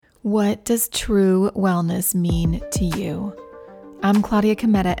What does true wellness mean to you? I'm Claudia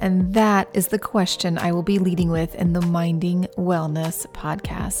Cometa, and that is the question I will be leading with in the Minding Wellness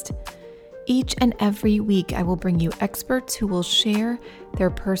podcast. Each and every week, I will bring you experts who will share their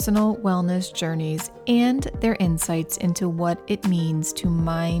personal wellness journeys and their insights into what it means to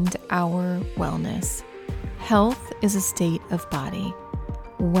mind our wellness. Health is a state of body.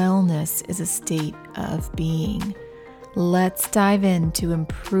 Wellness is a state of being. Let's dive into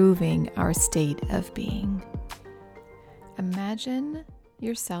improving our state of being. Imagine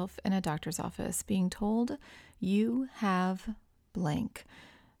yourself in a doctor's office being told you have blank.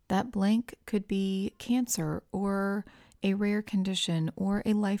 That blank could be cancer or a rare condition or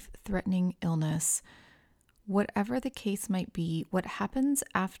a life-threatening illness. Whatever the case might be, what happens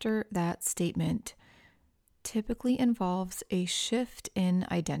after that statement typically involves a shift in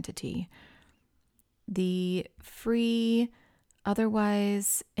identity. The free,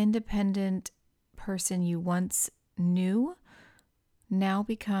 otherwise independent person you once knew now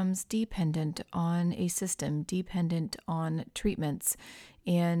becomes dependent on a system, dependent on treatments,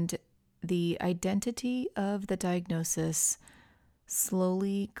 and the identity of the diagnosis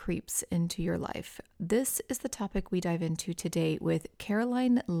slowly creeps into your life. This is the topic we dive into today with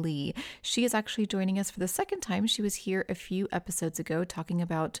Caroline Lee. She is actually joining us for the second time. She was here a few episodes ago talking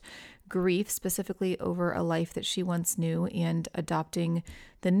about grief, specifically over a life that she once knew and adopting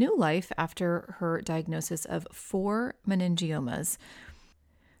the new life after her diagnosis of 4 meningiomas.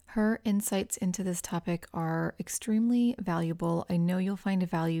 Her insights into this topic are extremely valuable. I know you'll find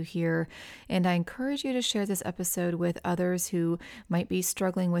value here, and I encourage you to share this episode with others who might be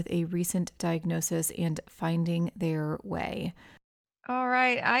struggling with a recent diagnosis and finding their way. All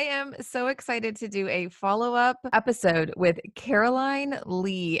right, I am so excited to do a follow-up episode with Caroline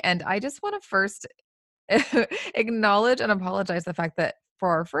Lee, and I just want to first acknowledge and apologize the fact that for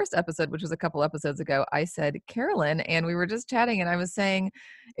our first episode, which was a couple episodes ago, I said Carolyn, and we were just chatting, and I was saying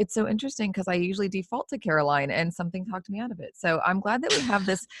it's so interesting because I usually default to Caroline, and something talked me out of it. So I'm glad that we have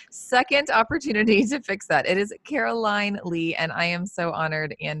this second opportunity to fix that. It is Caroline Lee, and I am so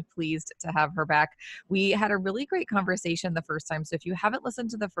honored and pleased to have her back. We had a really great conversation the first time. So if you haven't listened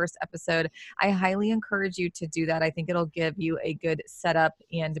to the first episode, I highly encourage you to do that. I think it'll give you a good setup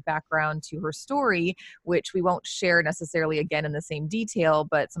and background to her story, which we won't share necessarily again in the same detail,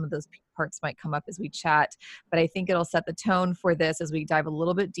 but some of those parts might come up as we chat. But I think it'll set the tone for this as we dive a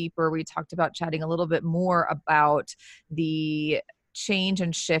little bit deeper. We talked about chatting a little bit more about the change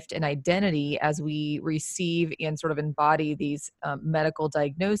and shift in identity as we receive and sort of embody these medical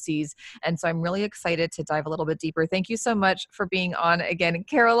diagnoses. And so I'm really excited to dive a little bit deeper. Thank you so much for being on again,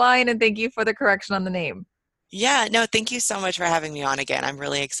 Caroline, and thank you for the correction on the name. Yeah, no, thank you so much for having me on again. I'm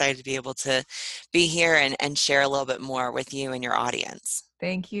really excited to be able to be here and share a little bit more with you and your audience.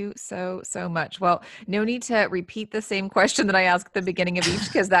 Thank you so, so much. Well, no need to repeat the same question that I asked at the beginning of each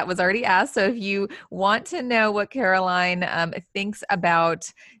because that was already asked. So if you want to know what Caroline thinks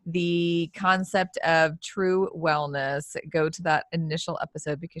about the concept of true wellness, go to that initial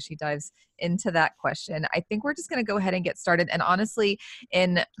episode because she dives into that question. I think we're just going to go ahead and get started. And honestly,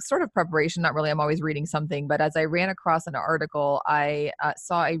 in sort of preparation, not really, I'm always reading something, but as I ran across an article, I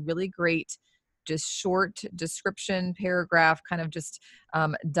saw a really great just short description paragraph, kind of just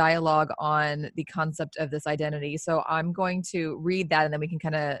dialogue on the concept of this identity. So I'm going to read that and then we can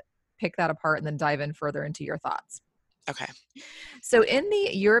kind of pick that apart and then dive in further into your thoughts. Okay. So in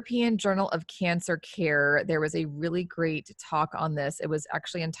the European Journal of Cancer Care, there was a really great talk on this. It was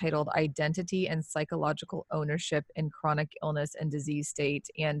actually entitled Identity and Psychological Ownership in Chronic Illness and Disease State.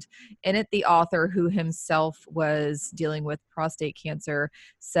 And in it, the author, who himself was dealing with prostate cancer,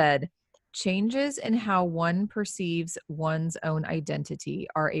 said, changes in how one perceives one's own identity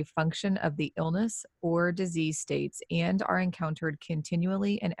are a function of the illness or disease states and are encountered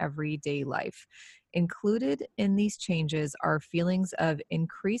continually in everyday life. Included in these changes are feelings of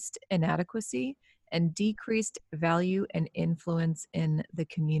increased inadequacy and decreased value and influence in the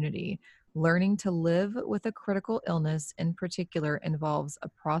community. Learning to live with a critical illness in particular involves a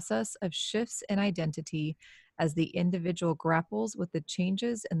process of shifts in identity as the individual grapples with the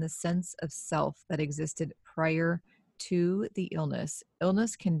changes in the sense of self that existed prior to the illness.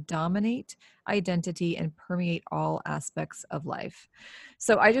 Illness can dominate identity and permeate all aspects of life.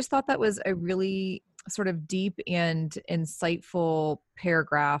 So I just thought that was a really sort of deep and insightful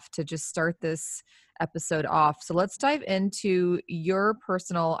paragraph to just start this episode off. So let's dive into your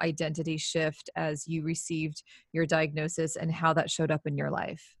personal identity shift as you received your diagnosis and how that showed up in your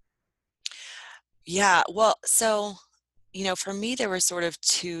life. Yeah, well, so, for me, there were sort of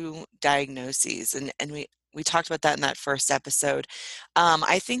two diagnoses, and we talked about that in that first episode.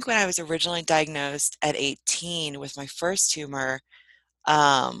 I think when I was originally diagnosed at 18 with my first tumor,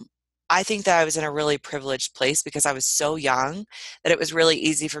 um, I think that I was in a really privileged place because I was so young that it was really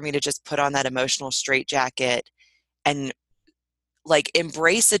easy for me to just put on that emotional straitjacket and like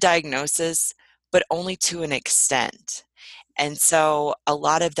embrace a diagnosis, but only to an extent. And so a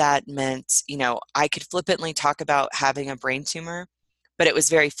lot of that meant, I could flippantly talk about having a brain tumor, but it was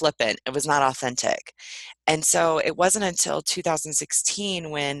very flippant. It was not authentic. And so it wasn't until 2016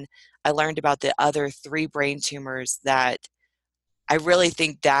 when I learned about the other three brain tumors that I really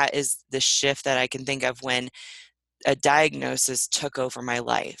think that is the shift that I can think of when a diagnosis took over my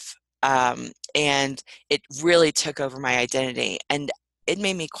life. And it really took over my identity. And it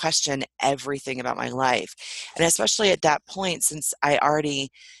made me question everything about my life. And especially at that point, since I already,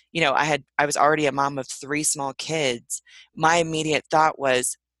 I was already a mom of three small kids, my immediate thought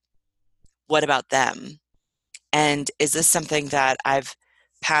was, what about them? And is this something that I've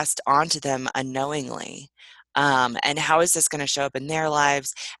passed on to them unknowingly? And how is this going to show up in their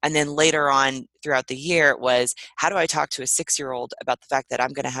lives? And then later on throughout the year, it was, how do I talk to a 6-year-old about the fact that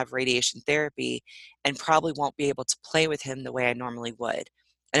I'm going to have radiation therapy and probably won't be able to play with him the way I normally would?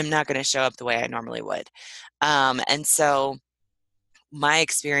 And I'm not going to show up the way I normally would. And so my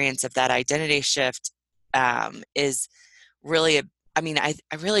experience of that identity shift is really I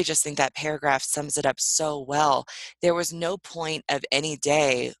really just think that paragraph sums it up so well. There was no point of any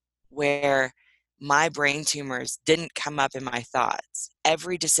day where my brain tumors didn't come up in my thoughts.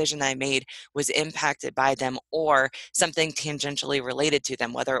 Every decision I made was impacted by them or something tangentially related to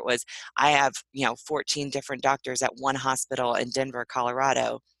them, whether it was I have, 14 different doctors at one hospital in Denver,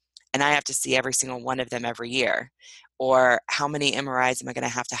 Colorado, and I have to see every single one of them every year. Or how many MRIs am I going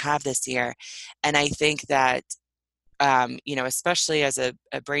to have this year? And I think that especially as a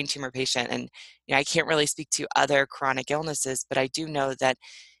brain tumor patient. And, I can't really speak to other chronic illnesses, but I do know that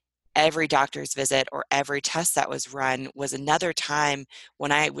every doctor's visit or every test that was run was another time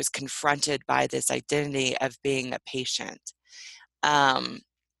when I was confronted by this identity of being a patient. Um,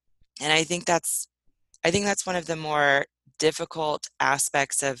 and I think that's one of the more difficult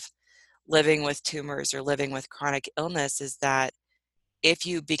aspects of living with tumors or living with chronic illness is that if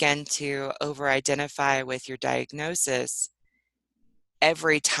you begin to over-identify with your diagnosis,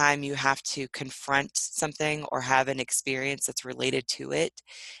 every time you have to confront something or have an experience that's related to it,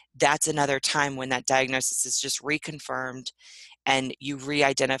 that's another time when that diagnosis is just reconfirmed and you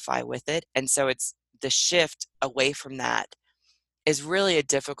re-identify with it. And so it's the shift away from that is really a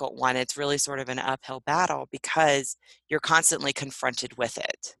difficult one. It's really sort of an uphill battle because you're constantly confronted with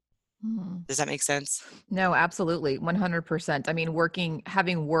it. Mhm. Does that make sense? No, absolutely. 100%. I mean,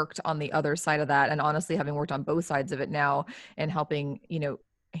 having worked on the other side of that, and honestly, having worked on both sides of it now and helping,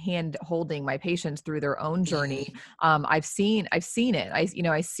 hand holding my patients through their own journey. Mhm. I've seen it.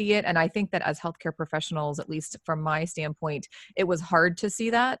 I see it. And I think that as healthcare professionals, at least from my standpoint, it was hard to see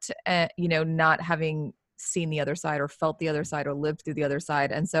that, not having seen the other side or felt the other side or lived through the other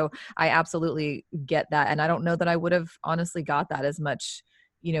side. And so I absolutely get that. And I don't know that I would have honestly got that as much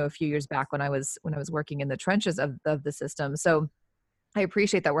a few years back when I was working in the trenches of the system. So I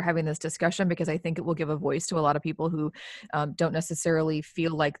appreciate that we're having this discussion because I think it will give a voice to a lot of people who don't necessarily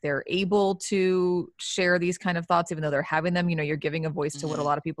feel like they're able to share these kind of thoughts, even though they're having them. You're giving a voice to what a Mhm.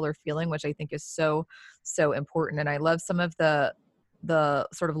 lot of people are feeling, which I think is so, so important. And I love some of the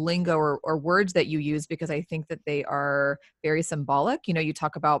sort of lingo or words that you use because I think that they are very symbolic. You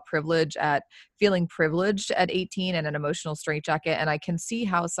talk about feeling privileged at 18 and an emotional straitjacket. And I can see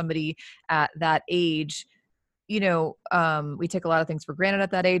how somebody at that age, we take a lot of things for granted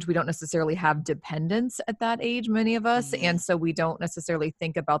at that age. We don't necessarily have dependence at that age, many of us. And Mhm. so we don't necessarily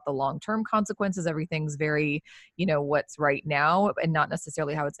think about the long-term consequences. Everything's very, what's right now and not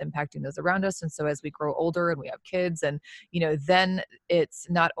necessarily how it's impacting those around us. And so as we grow older and we have kids and, then it's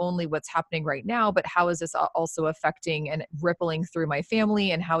not only what's happening right now, but how is this also affecting and rippling through my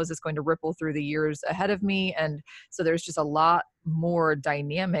family? And how is this going to ripple through the years ahead of me? And so there's just a lot more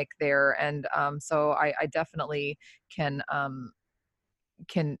dynamic there. And so I definitely can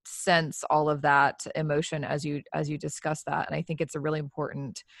can sense all of that emotion as you discuss that. And I think it's a really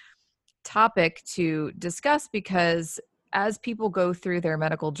important topic to discuss because as people go through their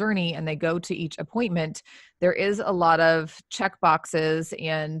medical journey and they go to each appointment, there is a lot of check boxes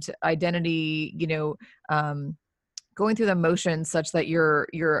and identity, going through the motions such that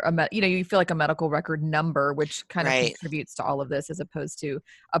you feel like a medical record number, which kind of Right. contributes to all of this as opposed to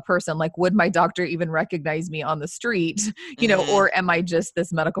a person. Like, would my doctor even recognize me on the street? Mhm. Or am I just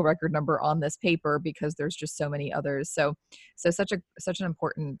this medical record number on this paper because there's just so many others. So such an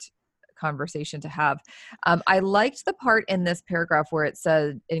important conversation to have. I liked the part in this paragraph where it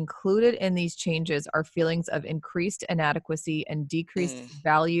said, included in these changes are feelings of increased inadequacy and decreased Mm,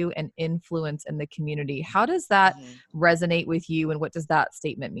 value and influence in the community. How does that mhm. resonate with you, and what does that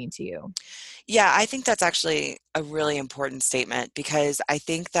statement mean to you? Yeah, I think that's actually a really important statement because I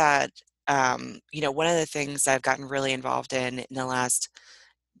think that, one of the things I've gotten really involved in the last,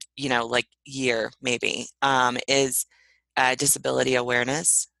 like year maybe, is disability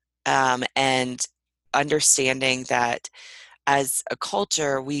awareness, and understanding that as a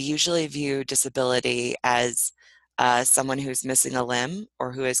culture, we usually view disability as someone who's missing a limb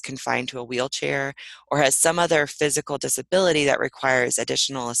or who is confined to a wheelchair or has some other physical disability that requires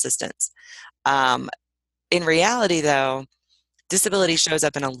additional assistance. Um, in reality, though, disability shows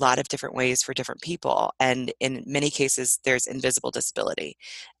up in a lot of different ways for different people, and in many cases, there's invisible disability.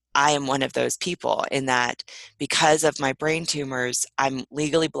 I am one of those people in that because of my brain tumors, I'm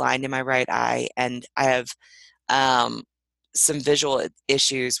legally blind in my right eye, and I have um, some visual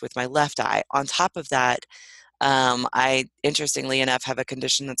issues with my left eye. On top of that, I, interestingly enough, have a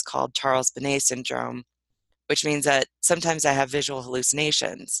condition that's called Charles-Bonnet syndrome, which means that sometimes I have visual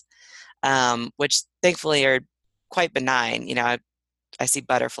hallucinations, which thankfully are quite benign. I see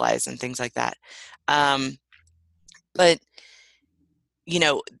butterflies and things like that. Um, but you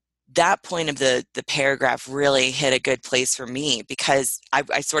know, that point of the paragraph really hit a good place for me because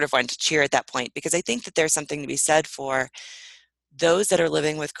I sort of wanted to cheer at that point because I think that there's something to be said for those that are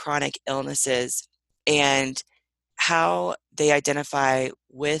living with chronic illnesses and how they identify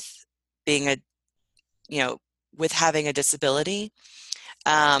with being a, you know, with having a disability,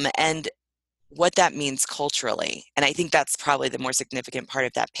 and what that means culturally. And I think that's probably the more significant part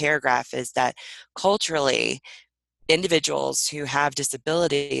of that paragraph is that culturally, individuals who have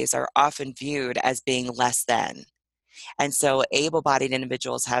disabilities are often viewed as being less than. And so able bodied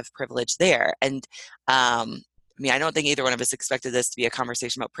individuals have privilege there. And I don't think either one of us expected this to be a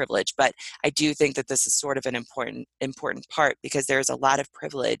conversation about privilege, but I do think that this is sort of an important part because there's a lot of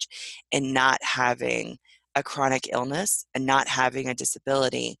privilege in not having a chronic illness and not having a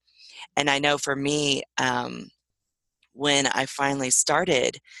disability. And I know for me, when I finally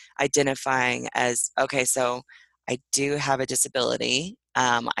started identifying as, okay, so I do have a disability,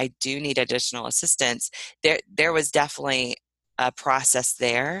 I do need additional assistance, there was definitely a process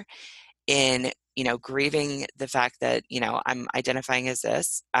there in, grieving the fact that, I'm identifying as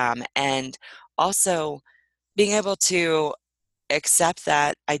this, and also being able to accept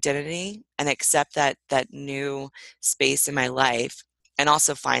that identity and accept that new space in my life and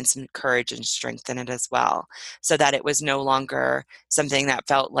also find some courage and strength in it as well so that it was no longer something that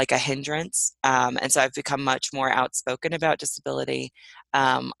felt like a hindrance, and so I've become much more outspoken about disability.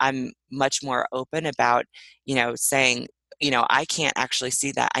 I'm much more open about saying I can't actually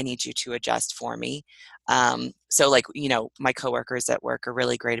see that, I need you to adjust for me. So like my coworkers at work are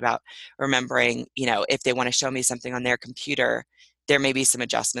really great about remembering if they want to show me something on their computer, there may be some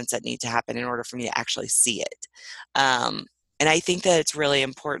adjustments that need to happen in order for me to actually see it. Um, and I think that it's really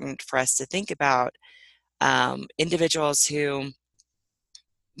important for us to think about individuals who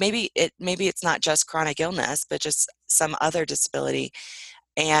maybe it's not just chronic illness, but just some other disability,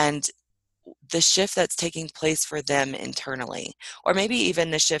 and the shift that's taking place for them internally, or maybe even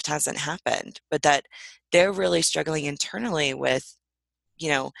the shift hasn't happened, but that they're really struggling internally with, you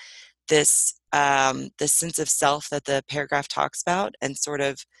know, this sense of self that the paragraph talks about, and sort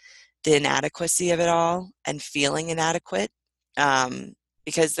of the inadequacy of it all and feeling inadequate. Um,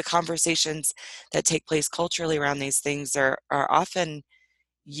 because the conversations that take place culturally around these things are often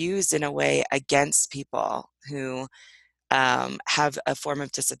used in a way against people who have a form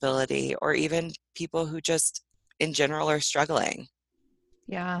of disability or even people who just in general are struggling.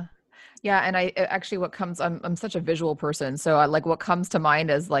 Yeah. Yeah, and actually what comes I'm such a visual person, so like what comes to mind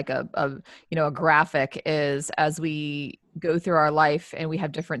as like a graphic is as we go through our life and we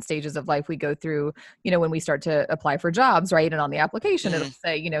have different stages of life we go through, when we start to apply for jobs, right? And on the application it'll Mm,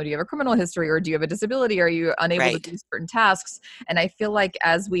 say, do you have a criminal history or do you have a disability? Are you unable to right. do certain tasks? And I feel like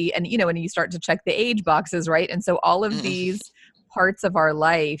as we and you start to check the age boxes, right? And so all of Mm, these parts of our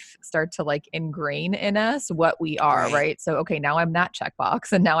life start to like ingrain in us what we are, right. right? So, okay, now I'm that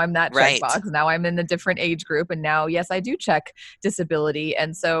checkbox and now I'm that Right. checkbox. Now I'm in a different age group and now, yes, I do check disability.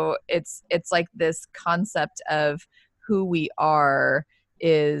 And so it's like this concept of who we are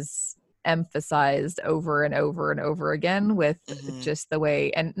is emphasized over and over and over again with Hmm. just the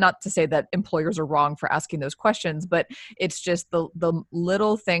way, and not to say that employers are wrong for asking those questions, but it's just the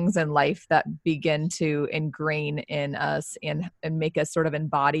little things in life that begin to ingrain in us and make us sort of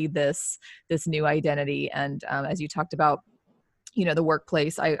embody this new identity. And as you talked about the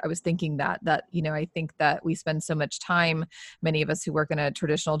workplace. I was thinking that I think that we spend so much time, many of us who work in a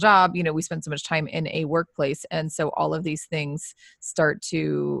traditional job, we spend so much time in a workplace, and so all of these things start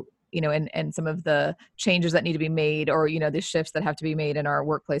to, and some of the changes that need to be made, or the shifts that have to be made in our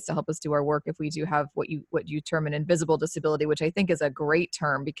workplace to help us do our work, if we do have what you term an invisible disability, which I think is a great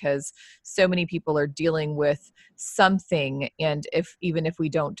term, because so many people are dealing with something, and even if we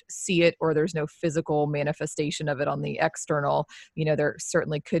don't see it, or there's no physical manifestation of it on the external, there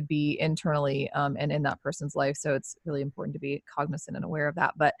certainly could be internally, and in that person's life. So it's really important to be cognizant and aware of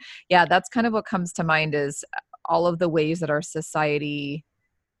that. But yeah, that's kind of what comes to mind, is all of the ways that our society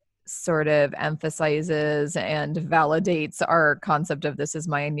sort of emphasizes and validates our concept of this is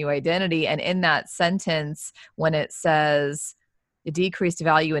my new identity. And in that sentence, when it says the decreased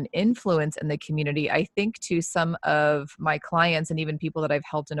value and influence in the community, I think to some of my clients and even people that I've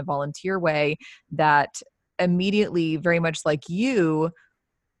helped in a volunteer way, that immediately, very much like you,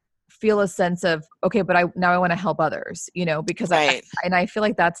 feel a sense of, okay, but I want to help others, because Right. I feel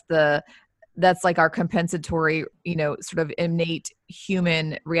like that's like our compensatory, sort of innate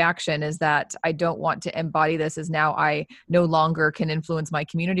human reaction, is that I don't want to embody this as now I no longer can influence my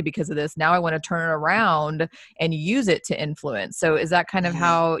community because of this. Now I want to turn it around and use it to influence. So is that kind of Mhm.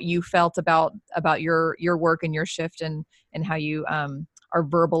 how you felt about your work and your shift, and how you are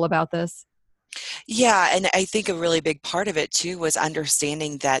verbal about this? Yeah, and I think a really big part of it too was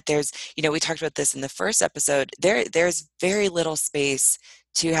understanding that we talked about this in the first episode. There's very little space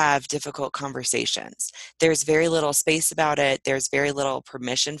to have difficult conversations. There's very little space about it. There's very little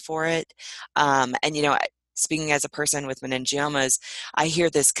permission for it. And speaking as a person with meningiomas, I hear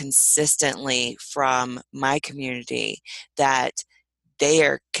this consistently from my community, that they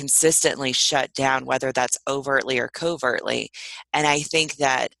are consistently shut down, whether that's overtly or covertly. And I think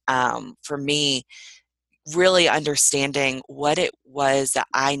that for me, really understanding what it was that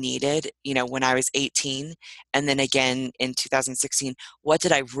I needed, when I was 18, and then again in 2016, what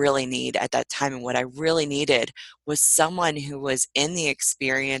did I really need at that time? And what I really needed was someone who was in the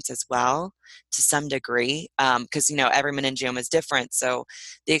experience as well, to some degree, because, every meningioma is different. So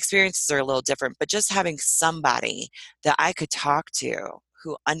the experiences are a little different, but just having somebody that I could talk to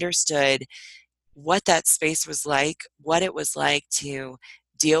who understood what that space was like, what it was like to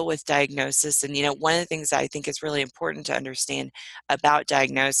deal with diagnosis. And, one of the things that I think is really important to understand about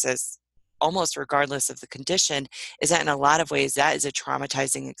diagnosis, almost regardless of the condition, is that in a lot of ways, that is a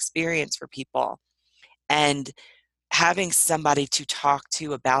traumatizing experience for people. And having somebody to talk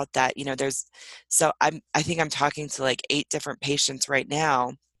to about that, I think I'm talking to like 8 different patients right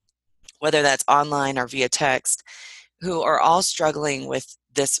now, whether that's online or via text, who are all struggling with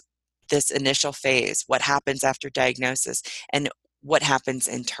this initial phase, what happens after diagnosis, and what happens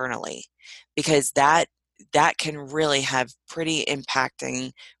internally, because that can really have pretty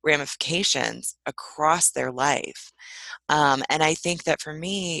impacting ramifications across their life. And I think that for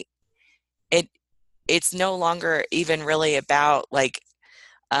me, it it's no longer even really about it's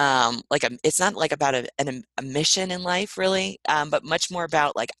not like about a mission in life really, but much more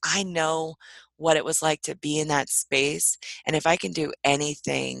about like, I know what it was like to be in that space, and if I can do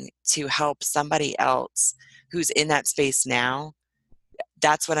anything to help somebody else who's in that space now,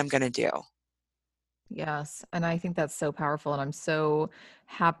 that's what I'm going to do. Yes, and I think that's so powerful, and I'm so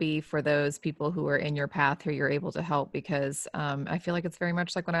happy for those people who are in your path who you're able to help, because I feel like it's very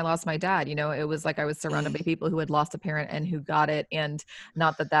much like when I lost my dad. It was like I was surrounded by Mm, people who had lost a parent and who got it, and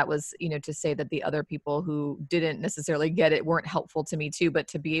not that that was, to say that the other people who didn't necessarily get it weren't helpful to me too, but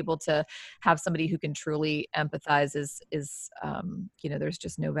to be able to have somebody who can truly empathize is there's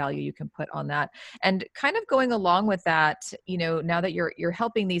just no value you can put on that. And kind of going along with that, now that you're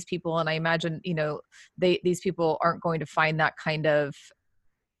helping these people, and I imagine, these people aren't going to find that kind of,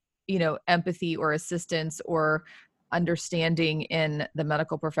 empathy or assistance or understanding in the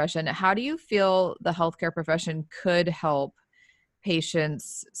medical profession. How do you feel the healthcare profession could help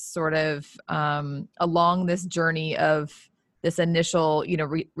patients sort of along this journey of this initial,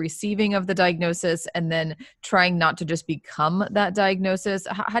 receiving of the diagnosis, and then trying not to just become that diagnosis?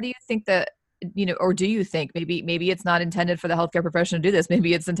 How do you think that, or do you think maybe it's not intended for the healthcare profession to do this?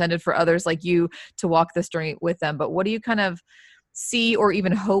 Maybe it's intended for others like you to walk this journey with them. But what do you kind of see or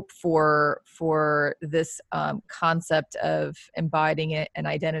even hope for this concept of embodying it, an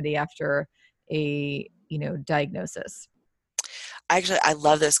identity after a diagnosis? Actually, I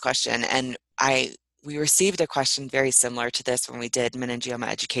love this question, and we received a question very similar to this when we did Meningioma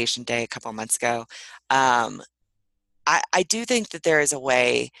Education Day a couple months ago. Um, I do think that there is a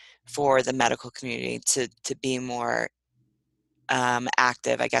way for the medical community to be more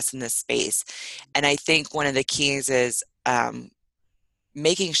active, I guess, in this space. And I think one of the keys is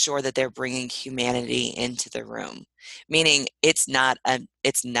making sure that they're bringing humanity into the room, meaning it's not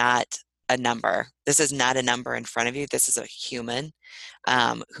a number. This is not a number in front of you. This is a human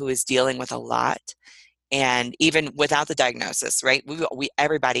who is dealing with a lot. And even without the diagnosis, right?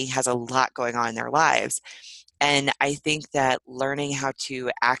 Everybody has a lot going on in their lives. And I think that learning how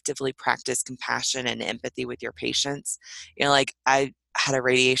to actively practice compassion and empathy with your patients, like I had a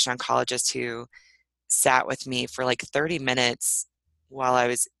radiation oncologist who sat with me for like 30 minutes while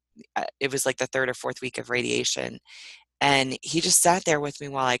it was like the third or fourth week of radiation. And he just sat there with me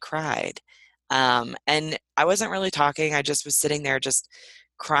while I cried. And I wasn't really talking. I just was sitting there just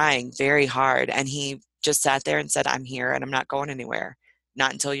crying very hard. And he just sat there and said, I'm here and I'm not going anywhere,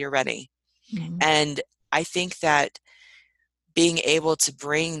 not until you're ready. Mm. And I think that being able to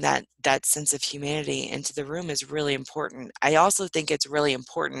bring that sense of humanity into the room is really important. I also think it's really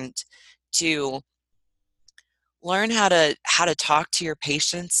important to learn how to talk to your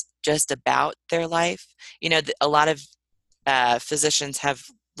patients just about their life. A lot of physicians have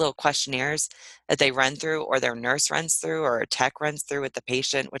little questionnaires that they run through, or their nurse runs through, or a tech runs through with the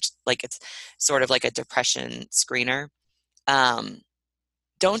patient, which like it's sort of like a depression screener. Um,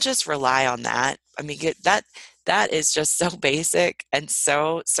 don't just rely on that. I mean, that is just so basic and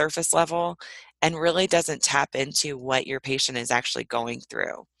so surface level, and really doesn't tap into what your patient is actually going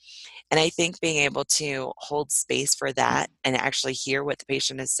through. And I think being able to hold space for that and actually hear what the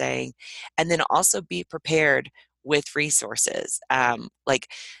patient is saying, and then also be prepared with resources.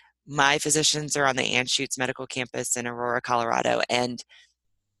 Like my physicians are on the Anschutz Medical Campus in Aurora, Colorado, and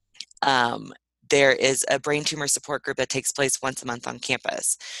um, there is a brain tumor support group that takes place once a month on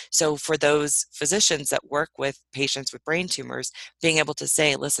campus. So for those physicians that work with patients with brain tumors, being able to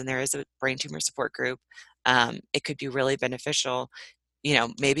say, listen, there is a brain tumor support group. It could be really beneficial,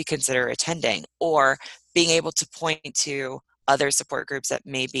 maybe consider attending, or being able to point to other support groups that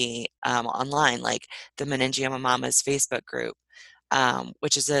may be online, like the Meningioma Mamas Facebook group,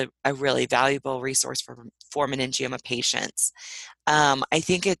 which is a really valuable resource for meningioma patients. Um, I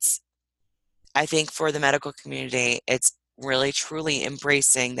think it's I think for the medical community, it's really truly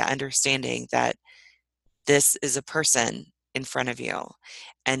embracing the understanding that this is a person in front of you.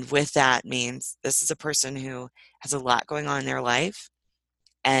 And with that means this is a person who has a lot going on in their life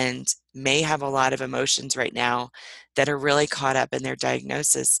and may have a lot of emotions right now that are really caught up in their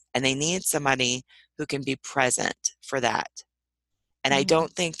diagnosis, and they need somebody who can be present for that. And I Mm.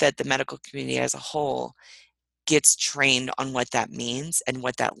 don't think that the medical community as a whole gets trained on what that means and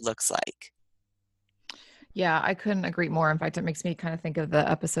what that looks like. Yeah, I couldn't agree more. In fact, it makes me kind of think of the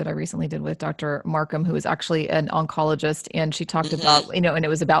episode I recently did with Dr. Markham, who is actually an oncologist. And she talked Hmm. about, and it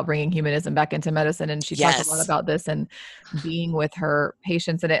was about bringing humanism back into medicine. And she talked a lot Yes. about this and being with her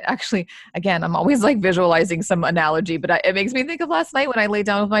patients. And it actually, again, I'm always like visualizing some analogy, but it makes me think of last night when I laid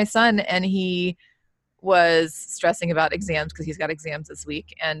down with my son and he was stressing about exams because he's got exams this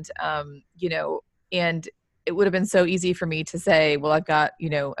week. And it would have been so easy for me to say, well, I've got,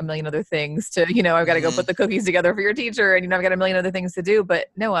 a million other things to, I've got to go Hmm. put the cookies together for your teacher and, I've got a million other things to do. But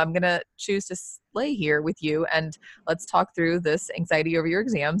no, I'm going to choose to lay here with you and let's talk through this anxiety over your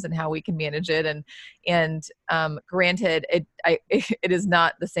exams and how we can manage it. And granted, it is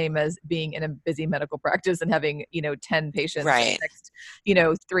not the same as being in a busy medical practice and having, 10 patients in the Right. next,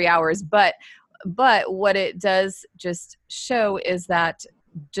 3 hours. But what it does just show is that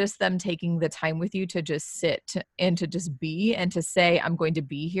just them taking the time with you to just sit and to just be and to say, I'm going to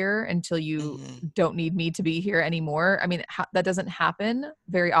be here until you Hmm. don't need me to be here anymore. I mean, that doesn't happen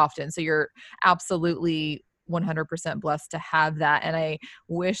very often. So you're absolutely 100% blessed to have that. And I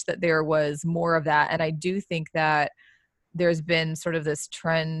wish that there was more of that. And I do think that there's been sort of this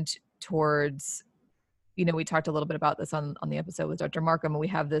trend towards, we talked a little bit about this on the episode with Dr. Markham, and we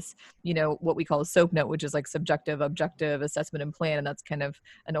have this, what we call a SOAP note, which is like subjective, objective, assessment, and plan. And that's kind of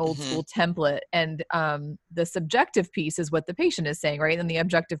an old Hmm. school template. And the subjective piece is what the patient is saying, right? And the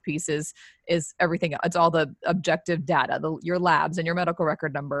objective piece is everything. It's all the objective data, your labs and your medical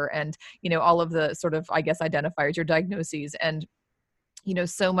record number, and all of the sort of, I guess, identifiers, your diagnoses, and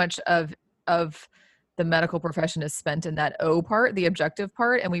so much of the medical profession is spent in that O part, the objective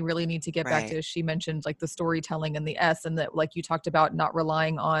part, and we really need to get back Right. to, as she mentioned, like the storytelling and the S, and that, like you talked about, not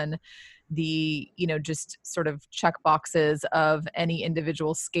relying on the just sort of check boxes of any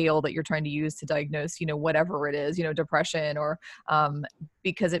individual scale that you're trying to use to diagnose whatever it is, depression, or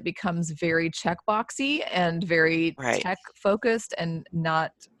because it becomes very check boxy and very Right. tech focused and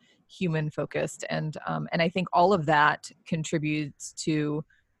not human focused. And I think all of that contributes to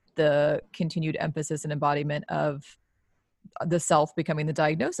the continued emphasis and embodiment of the self becoming the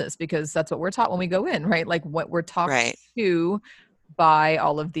diagnosis, because that's what we're taught when we go in, right? Like what we're talked Right. to by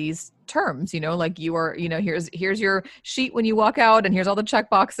all of these terms, like you are, here's your sheet when you walk out, and here's all the check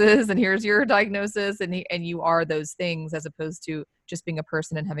boxes, and here's your diagnosis, and you are those things, as opposed to just being a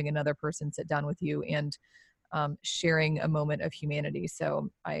person and having another person sit down with you and sharing a moment of humanity. So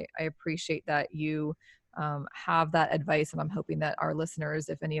I appreciate that you have that advice, and I'm hoping that our listeners,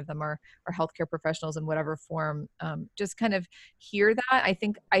 if any of them are healthcare professionals in whatever form, just kind of hear that. I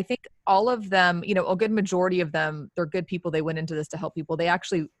think all of them, a good majority of them, they're good people. They went into this to help people. They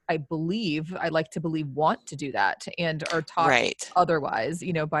actually, I like to believe, want to do that and are taught Right. otherwise,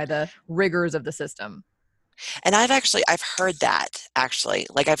 by the rigors of the system. And I've heard that actually.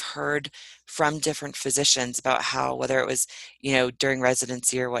 Like I've heard from different physicians about how, whether it was, during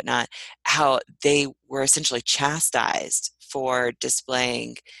residency or whatnot, how they were essentially chastised for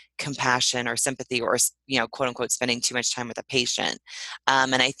displaying compassion or sympathy, or, quote unquote, spending too much time with a patient.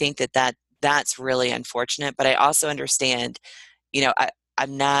 And I think that's really unfortunate. But I also understand, you know, I,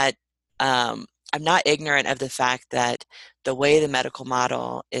 I'm not um, I'm not ignorant of the fact that the way the medical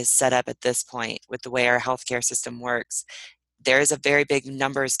model is set up at this point, with the way our healthcare system works, there is a very big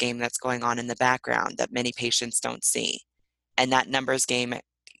numbers game that's going on in the background that many patients don't see. And that numbers game,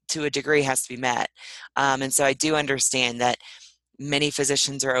 to a degree, has to be met. And so I do understand that many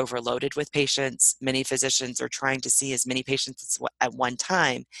physicians are overloaded with patients. Many physicians are trying to see as many patients at one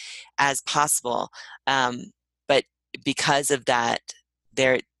time as possible. But because of that,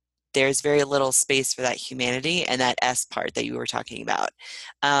 there there's very little space for that humanity and that S part that you were talking about.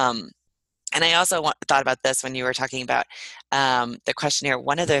 Um, and I also thought about this when you were talking about the questionnaire.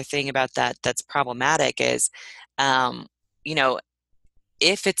 One other thing about that that's problematic is, um, you know,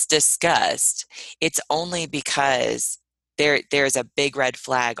 if it's discussed, it's only because there's a big red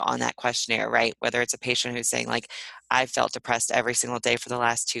flag on that questionnaire, right? Whether it's a patient who's saying like, I felt depressed every single day for the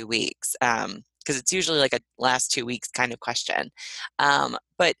last 2 weeks, because it's usually like a last 2 weeks kind of question.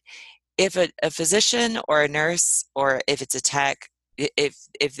 But if a physician or a nurse, or if it's a tech,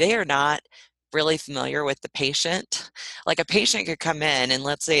 if they are not really familiar with the patient, like a patient could come in and,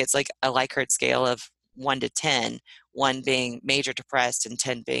 let's say it's like a Likert scale of 1 to 10, 1 being major depressed and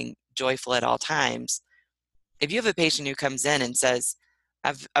 10 being joyful at all times. If you have a patient who comes in and says,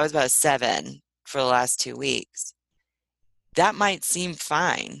 I was about a 7 for the last 2 weeks, that might seem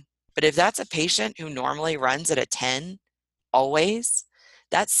fine. But if that's a patient who normally runs at a 10 always,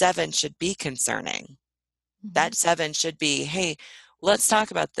 that 7 should be concerning. Mhm. That 7 should be, hey, let's talk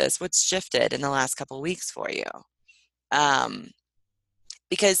about this. What's shifted in the last couple of weeks for you? Um,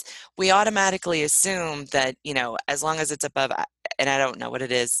 because we automatically assume that, as long as it's above, and I don't know what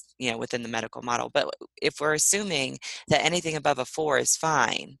it is, within the medical model, but if we're assuming that anything above a 4 is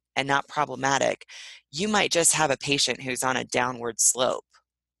fine and not problematic, you might just have a patient who's on a downward slope.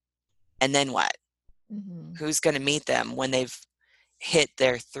 And then what? Mhm. Who's going to meet them when they've hit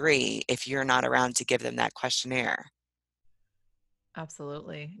their 3 if you're not around to give them that questionnaire?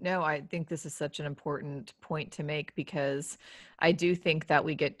 Absolutely. No, I think this is such an important point to make, because I do think that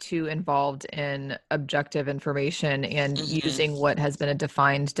we get too involved in objective information and Hmm. using what has been a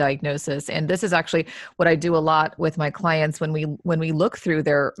defined diagnosis. And this is actually what I do a lot with my clients when we look through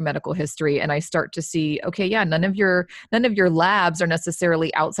their medical history, and I start to see, okay, yeah, none of your labs are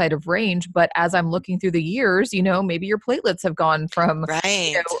necessarily outside of range, but as I'm looking through the years, maybe your platelets have gone from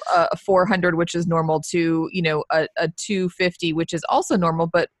Right. a 400, which is normal, to a 250, which is also normal,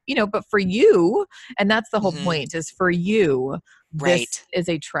 but for you, and that's the whole Hmm. point, is for you, this Right. is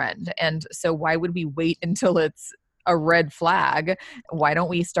a trend. And so why would we wait until it's a red flag? Why don't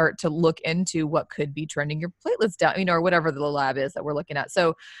we start to look into what could be trending your platelets down, or whatever the lab is that we're looking at?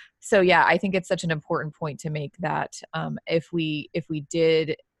 So yeah, I think it's such an important point to make, that if we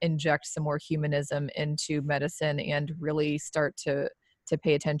did inject some more humanism into medicine and really start to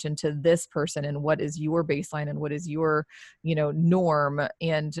pay attention to this person and what is your baseline and what is your norm.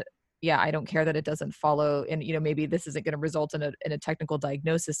 And yeah, I don't care that it doesn't follow, and maybe this isn't going to result in a technical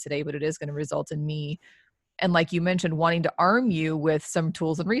diagnosis today, but it is going to result in me, and like you mentioned, wanting to arm you with some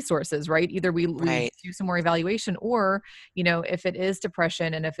tools and resources, right? Either we Right. do some more evaluation, or if it is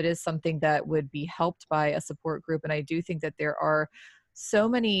depression and if it is something that would be helped by a support group. And I do think that there are so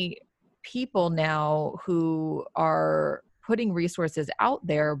many people now who are putting resources out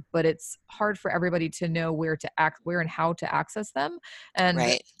there, but it's hard for everybody to know where and how to access them. And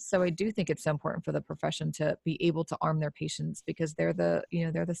Right. so I do think it's so important for the profession to be able to arm their patients, because they're the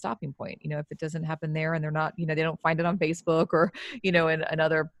stopping point. If it doesn't happen there, and they're not, they don't find it on Facebook, or in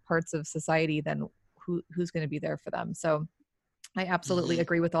other parts of society, then who's going to be there for them? So I absolutely Mhm.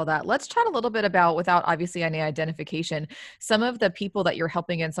 agree with all that. Let's chat a little bit about, without obviously any identification, some of the people that you're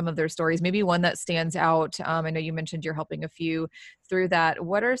helping and some of their stories. Maybe one that stands out. I know you mentioned you're helping a few through that.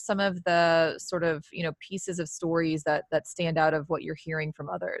 What are some of the sort of, pieces of stories that stand out of what you're hearing from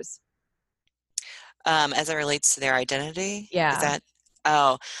others? As it relates to their identity, is Yeah. that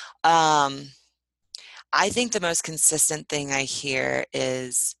oh, um, I think the most consistent thing I hear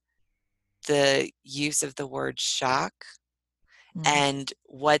is the use of the word shock Mm. and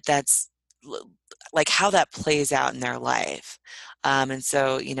what that's l like, how that plays out in their life. And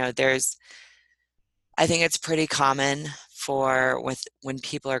so, I think it's pretty common for with when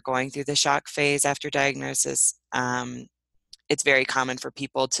people are going through the shock phase after diagnosis, it's very common for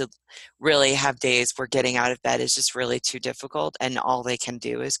people to really have days where getting out of bed is just really too difficult and all they can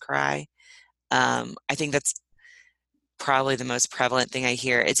do is cry. I think that's probably the most prevalent thing I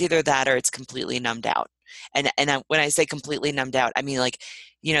hear. It's either that or it's completely numbed out. When I say completely numbed out, I mean like,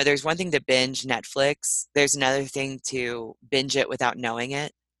 there's one thing to binge Netflix. There's another thing to binge it without knowing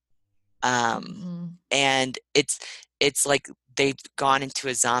it. Um, Mm. and it's like they've gone into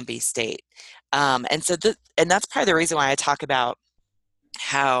a zombie state. And that's part of the reason why I talk about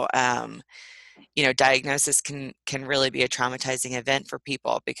how diagnosis can really be a traumatizing event for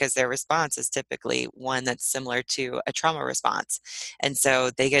people because their response is typically one that's similar to a trauma response. And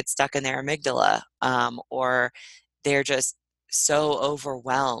so they get stuck in their amygdala, or they're just so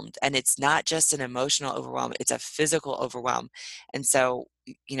overwhelmed. And it's not just an emotional overwhelm, it's a physical overwhelm. And so,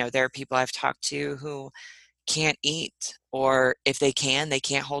 there are people I've talked to who can't eat, or if they can, they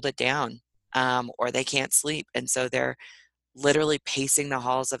can't hold it down, or they can't sleep. And so they're literally pacing the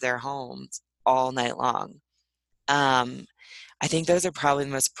halls of their homes all night long. Um, I think those are probably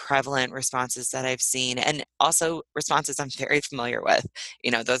the most prevalent responses that I've seen, and also responses I'm very familiar with.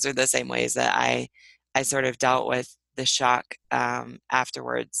 Those are the same ways that I sort of dealt with the shock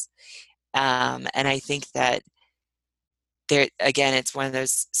afterwards. And I think that there again, it's one of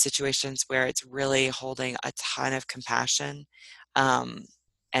those situations where it's really holding a ton of compassion, um,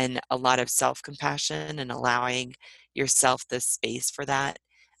 and a lot of self-compassion and allowing yourself the space for that.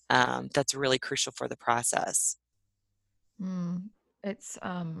 That's really crucial for the process. Mm. It's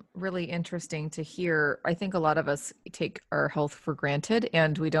really interesting to hear. I think a lot of us take our health for granted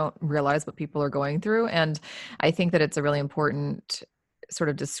and we don't realize what people are going through. And I think that it's a really important sort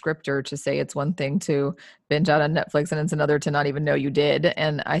of descriptor to say it's one thing to binge out on Netflix and it's another to not even know you did.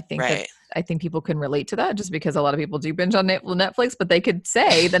 And Right. I think people can relate to that just because a lot of people do binge on Netflix, but they could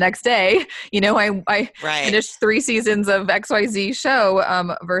say the next day, I Right. finished 3 seasons of XYZ show,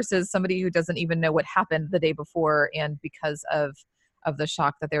 versus somebody who doesn't even know what happened the day before and because of the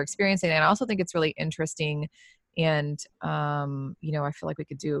shock that they're experiencing. And I also think it's really interesting. And I feel like we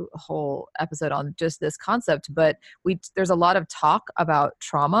could do a whole episode on just this concept, but there's a lot of talk about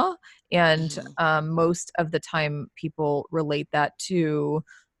trauma, and Mhm. most of the time people relate that to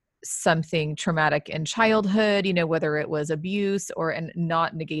something traumatic in childhood, whether it was abuse or, and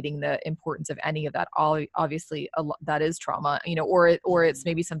not negating the importance of any of that. All obviously that is trauma, or it's Mhm.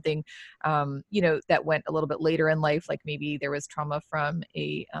 maybe something, that went a little bit later in life, like maybe there was trauma from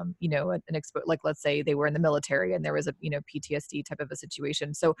like let's say they were in the military and there was a, PTSD type of a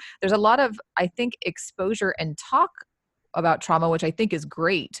situation. So there's a lot of, I think, exposure and talk about trauma, which I think is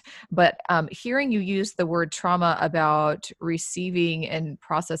great. But hearing you use the word trauma about receiving and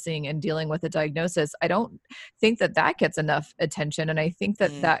processing and dealing with a diagnosis, I don't think that gets enough attention. And I think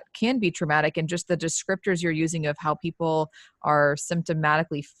Mm. that can be traumatic. And just the descriptors you're using of how people are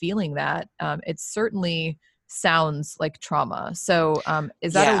symptomatically feeling that, it certainly sounds like trauma. So,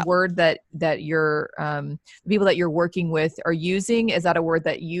 is that a Yeah. word that you're the people that you're working with are using? Is that a word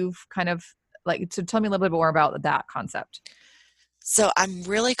that you've kind of like to tell me a little bit more about that concept? So I'm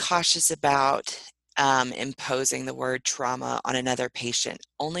really cautious about imposing the word trauma on another patient,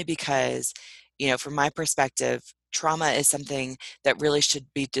 only because, from my perspective, trauma is something that really should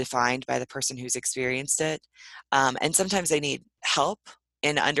be defined by the person who's experienced it. And sometimes they need help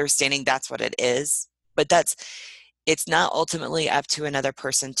in understanding that's what it is. But it's not ultimately up to another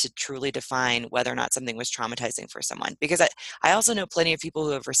person to truly define whether or not something was traumatizing for someone. Because I also know plenty of people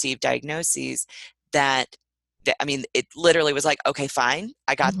who have received diagnoses that, I mean, it literally was like, okay, fine,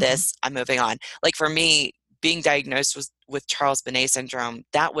 I got Mhm. this, I'm moving on. Like for me, being diagnosed with Charles Bonnet syndrome,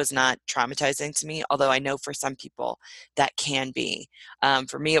 that was not traumatizing to me, although I know for some people that can be.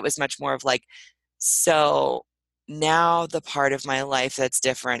 For me, it was much more of like, so now the part of my life that's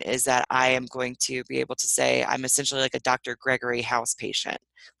different is that I am going to be able to say I'm essentially like a Dr. Gregory House patient,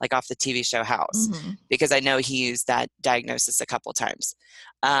 like off the TV show House, Mhm. because I know he used that diagnosis a couple times.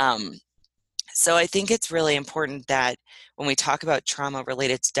 Um, So I think it's really important that when we talk about trauma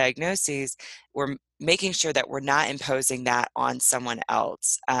related to diagnoses, we're making sure that we're not imposing that on someone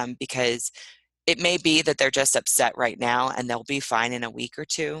else, because it may be that they're just upset right now and they'll be fine in a week or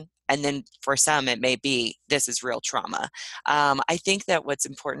two. And then for some, it may be this is real trauma. I think that what's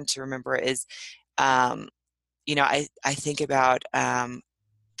important to remember is, um, I think about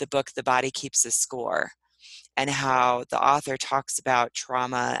the book The Body Keeps the Score, and how the author talks about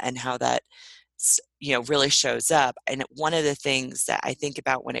trauma and how that really shows up. And one of the things that I think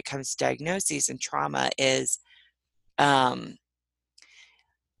about when it comes to diagnoses and trauma is, um,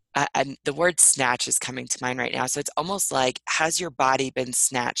 the word snatch is coming to mind right now. So it's almost like, has your body been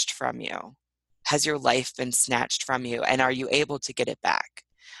snatched from you? Has your life been snatched from you? And are you able to get it back?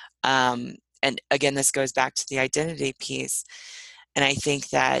 And again, this goes back to the identity piece. And I think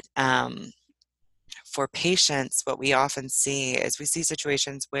that for patients, what we often see is we see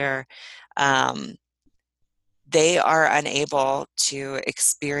situations where um, they are unable to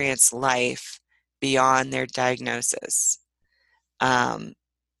experience life beyond their diagnosis. Um,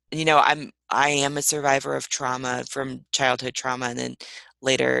 I am a survivor of trauma, from childhood trauma and then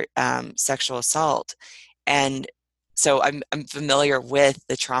later sexual assault, and so I'm familiar with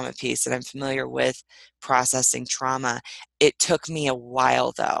the trauma piece, and I'm familiar with processing trauma. It took me a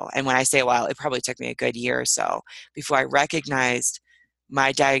while though, and when I say a while, it probably took me a good year or so before I recognized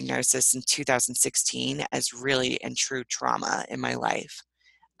my diagnosis in 2016 as really and true trauma in my life,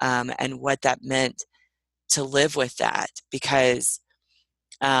 and what that meant to live with that, because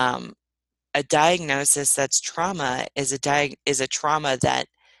um, a diagnosis that's trauma is a trauma that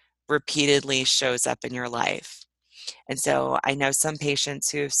repeatedly shows up in your life. And so I know some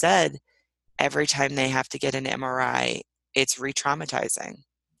patients who have said every time they have to get an MRI, it's re-traumatizing.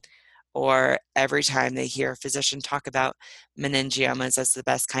 Or every time they hear a physician talk about meningiomas as the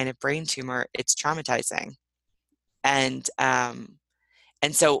best kind of brain tumor, it's traumatizing. And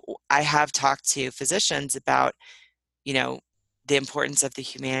and so I have talked to physicians about, you know, the importance of the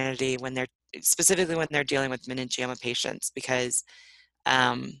humanity when they're specifically when they're dealing with meningioma patients, because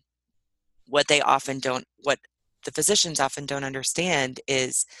um, what the physicians often don't understand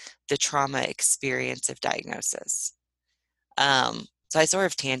is the trauma experience of diagnosis. So I sort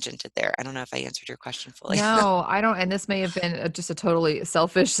of tangented there. I don't know if I answered your question fully. No, I don't. And this may have been just a totally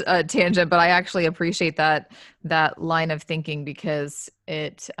selfish tangent, but I actually appreciate that line of thinking because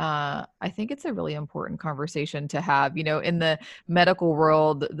I think it's a really important conversation to have. You know, in the medical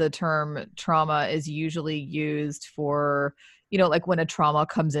world, the term trauma is usually used for, like when a trauma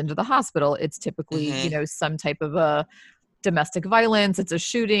comes into the hospital, it's typically, Hmm. some type of a domestic violence, it's a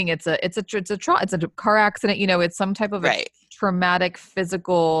shooting, it's a car accident, it's some type of a Right. traumatic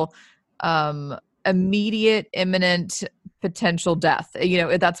physical um immediate imminent potential death.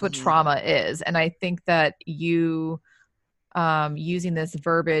 That's what Hmm. trauma is. And I think that you using this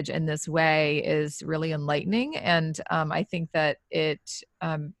verbiage in this way is really enlightening. And I think that it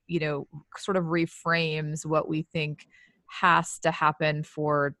sort of reframes what we think has to happen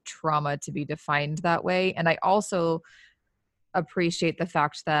for trauma to be defined that way. And I also appreciate the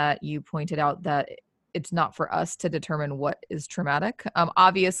fact that you pointed out that it's not for us to determine what is traumatic.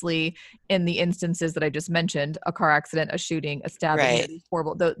 Obviously, in the instances that I just mentioned, a car accident, a shooting, a stabbing, Right. these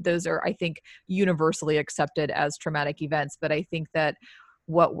horrible, those are, I think, universally accepted as traumatic events. But I think that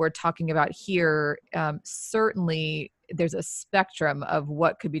what we're talking about here, certainly there's a spectrum of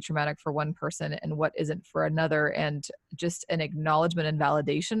what could be traumatic for one person and what isn't for another. And just an acknowledgement and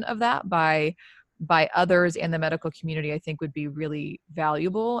validation of that by others and the medical community, I think would be really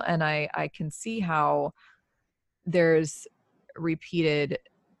valuable. And I can see how there's repeated,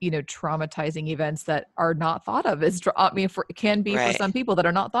 traumatizing events that are not thought of as, I mean, can be for Right. some people that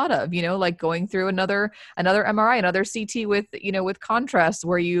are not thought of, like going through another MRI, another CT with, with contrast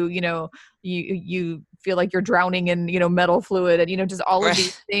where you feel like you're drowning in, metal fluid and, just all of these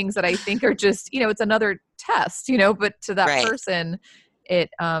Right. things that I think are just, it's another test, but to that Right. person,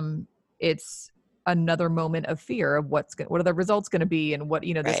 it's another moment of fear of what are the results going to be and what,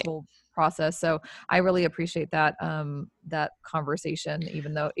 this Right. whole process. So I really appreciate that conversation,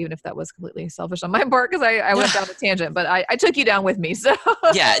 even if that was completely selfish on my part because I No. went down a tangent, but I took you down with me. So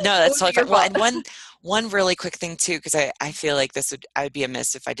Yeah, no, it that's wasn't totally your fine. Well, fault. and one really quick thing too, because I feel like I would be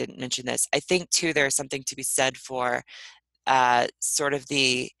amiss if I didn't mention this. I think too there's something to be said for sort of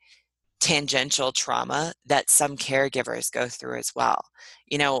the tangential trauma that some caregivers go through as well.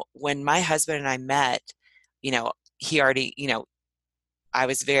 When my husband and I met, he already, I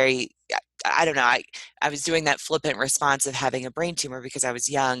was very, I don't know, I was doing that flippant response of having a brain tumor because I was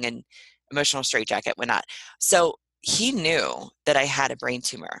young and emotional straitjacket, whatnot. So he knew that I had a brain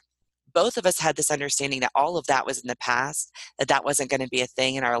tumor, both of us had this understanding that all of that was in the past, that that wasn't going to be a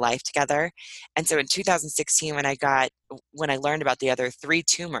thing in our life together. And so in 2016, when I learned about the other 3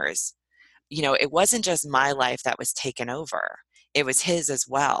 tumors, it wasn't just my life that was taken over, it was his as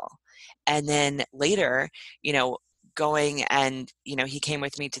well. And then later, you know, going and, he came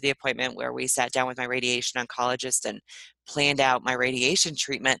with me to the appointment where we sat down with my radiation oncologist and planned out my radiation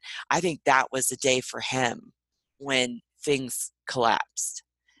treatment. I think that was the day for him when things collapsed.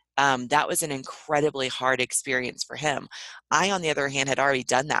 That was an incredibly hard experience for him. I, on the other hand, had already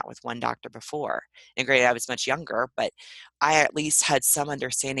done that with one doctor before. And granted, I was much younger, but I at least had some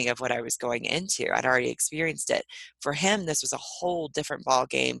understanding of what I was going into. I'd already experienced it. For him, this was a whole different ball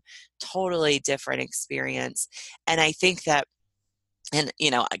game, totally different experience. And I think that, and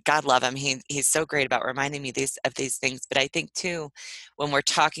God love him, he's so great about reminding me of these things. But I think too, when we're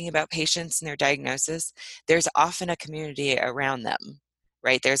talking about patients and their diagnosis, there's often a community around them,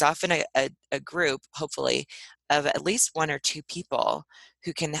 right? There's often a group, hopefully, of at least 1 or 2 people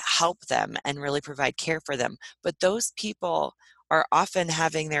who can help them and really provide care for them. But those people are often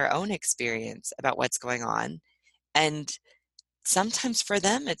having their own experience about what's going on, and sometimes for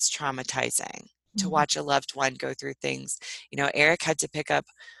them it's traumatizing to Mhm. watch a loved one go through things. Eric had to pick up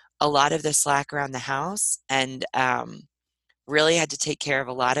a lot of the slack around the house, and really had to take care of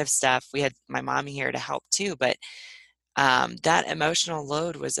a lot of stuff. We had my mom here to help too, but that emotional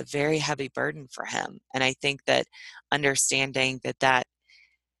load was a very heavy burden for him. And I think that understanding that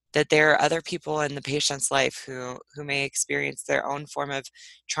there are other people in the patient's life who may experience their own form of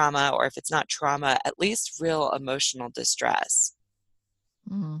trauma, or if it's not trauma, at least real emotional distress.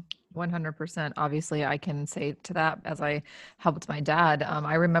 Mhm. 100%. Obviously, I can say to that as I helped my dad.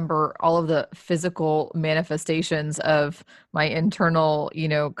 I remember all of the physical manifestations of my internal,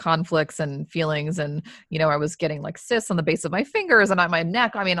 conflicts and feelings. And, I was getting like cysts on the base of my fingers and on my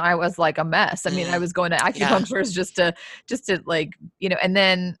neck. I mean, I was like a mess. I mean, I Mm, was going to yeah, acupuncturist just to like,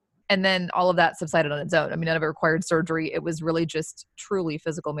 and then all of that subsided on its own. I mean, none of it required surgery. It was really just truly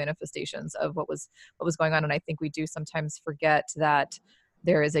physical manifestations of what was going on. And I think we do sometimes forget that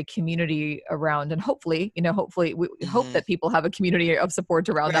there is a community around, and hopefully we hope hmm, that people have a community of support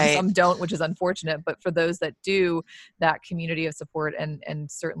around them. right. Some don't, which is unfortunate, but for those that do, that community of support and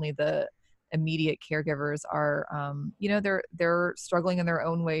certainly the immediate caregivers are they're struggling in their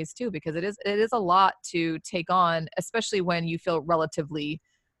own ways too, because it is a lot to take on, especially when you feel relatively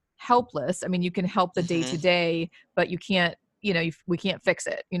helpless. I mean, you can help the day Hmm. to day, but you can't, we can't fix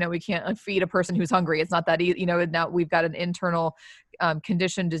it. We can't feed a person who's hungry. It's not that easy. Now we've got an internal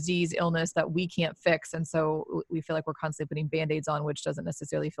condition, disease, illness that we can't fix. And so we feel like we're constantly putting band-aids on, which doesn't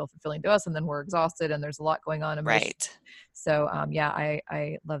necessarily feel fulfilling to us. And then we're exhausted and there's a lot going on emotionally. Right. So yeah,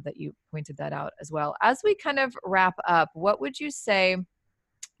 I love that you pointed that out as well. As we kind of wrap up, what would you say,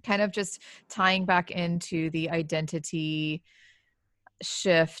 kind of just tying back into the identity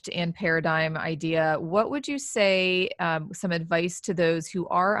shift and paradigm idea, what would you say, some advice to those who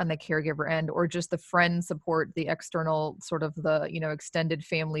are on the caregiver end, or just the friend support, the external sort of the extended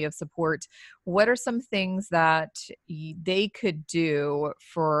family of support? What are some things that they could do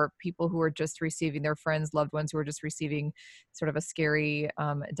for people who are just receiving, their friends, loved ones who are just receiving sort of a scary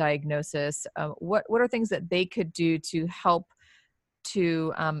diagnosis? What are things that they could do to help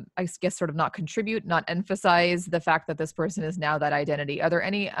to I guess sort of not contribute, not emphasize the fact that this person is now that identity? Are there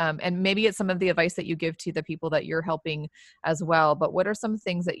any and maybe it's some of the advice that you give to the people that you're helping as well, but what are some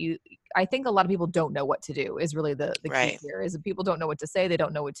things that I think a lot of people don't know what to do is really the key Right. here, is that people don't know what to say, they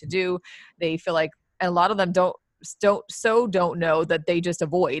don't know what to do. They feel like, and a lot of them don't know that they just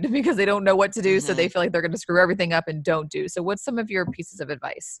avoid because they don't know what to do, so they Hmm. feel like they're going to screw everything up and don't do. So what's some of your pieces of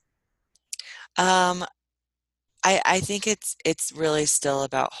advice? Um, I think it's really still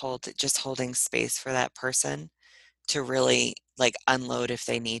about just holding space for that person to really like unload if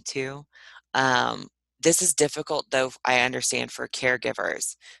they need to. Um, this is difficult though, I understand, for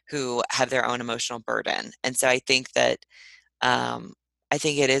caregivers who have their own emotional burden. And so um, I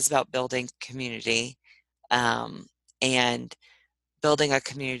think it is about building community, um, and building a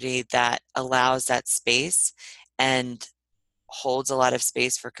community that allows that space and holds a lot of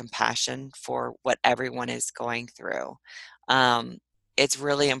space for compassion for what everyone is going through. Um, it's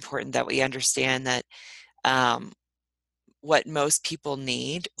really important that we understand that, um, what most people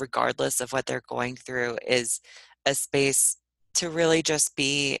need, regardless of what they're going through, is a space to really just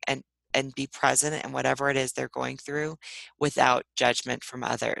be and be present in whatever it is they're going through without judgment from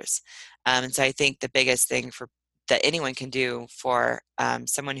others. And so I think the biggest thing for that anyone can do for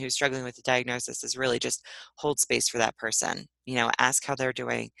someone who's struggling with a diagnosis is really just hold space for that person. Ask how they're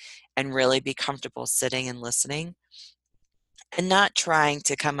doing, and really be comfortable sitting and listening, and not trying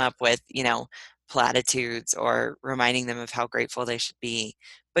to come up with, platitudes or reminding them of how grateful they should be,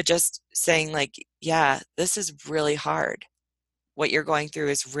 but just saying like, yeah, this is really hard. What you're going through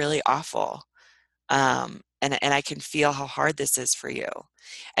is really awful. And I can feel how hard this is for you.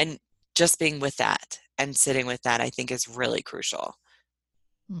 And just being with that and sitting with that, I think is really crucial.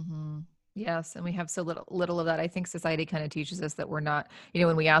 Mm-hmm. Yes, and we have so little of that. I think society kind of teaches us that we're not,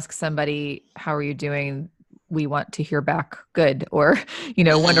 when we ask somebody, how are you doing? We want to hear back good or,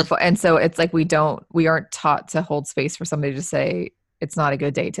 Hmm. wonderful. And so it's like we aren't taught to hold space for somebody to say, it's not a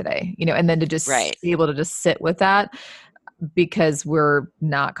good day today, and then to just Right. be able to just sit with that because we're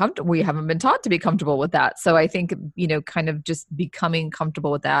not comfortable. We haven't been taught to be comfortable with that. So I think, kind of just becoming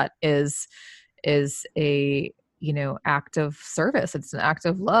comfortable with that is a act of service. It's an act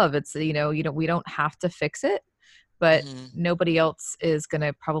of love. It's we don't have to fix it, but Hmm. nobody else is going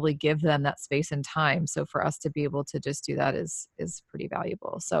to probably give them that space and time. So for us to be able to just do that is pretty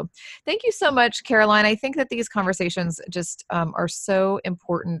valuable. So thank you so much, Caroline. I think that these conversations just are so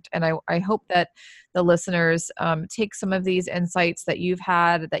important, and I hope that the listeners take some of these insights that you've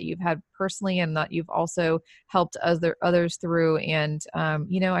had personally, and that you've also helped others through. And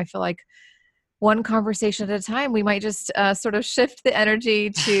I feel like one conversation at a time, we might just sort of shift the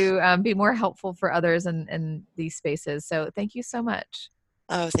energy to be more helpful for others in these spaces. So thank you so much.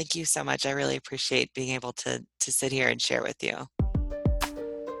 Oh, thank you so much. I really appreciate being able to sit here and share with you.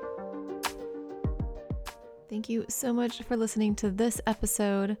 Thank you so much for listening to this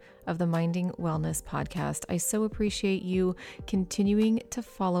episode of the Minding Wellness podcast. I so appreciate you continuing to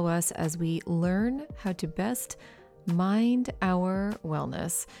follow us as we learn how to best mind our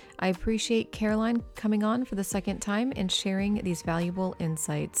wellness. I appreciate Caroline coming on for the second time and sharing these valuable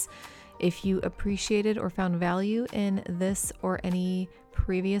insights. If you appreciated or found value in this or any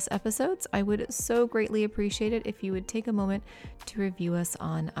previous episodes, I would so greatly appreciate it if you would take a moment to review us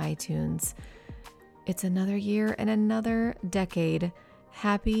on iTunes. It's another year and another decade.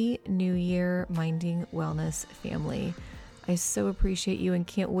 Happy New Year, Minding Wellness family. I so appreciate you and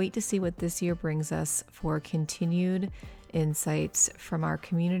can't wait to see what this year brings us for continued insights from our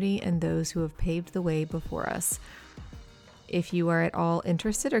community and those who have paved the way before us. If you are at all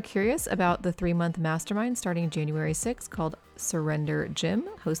interested or curious about the 3-month mastermind starting January 6th called Surrender Gym,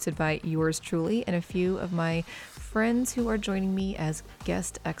 hosted by yours truly and a few of my friends who are joining me as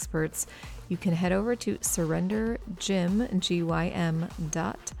guest experts, you can head over to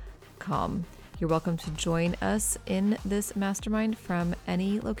surrendergym.com. You're welcome to join us in this mastermind from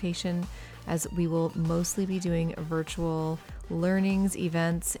any location, as we will mostly be doing virtual learnings,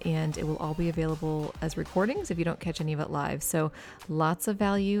 events, and it will all be available as recordings if you don't catch any of it live. So lots of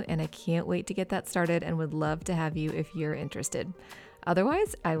value, and I can't wait to get that started and would love to have you if you're interested.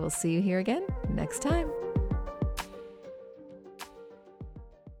 Otherwise, I will see you here again next time.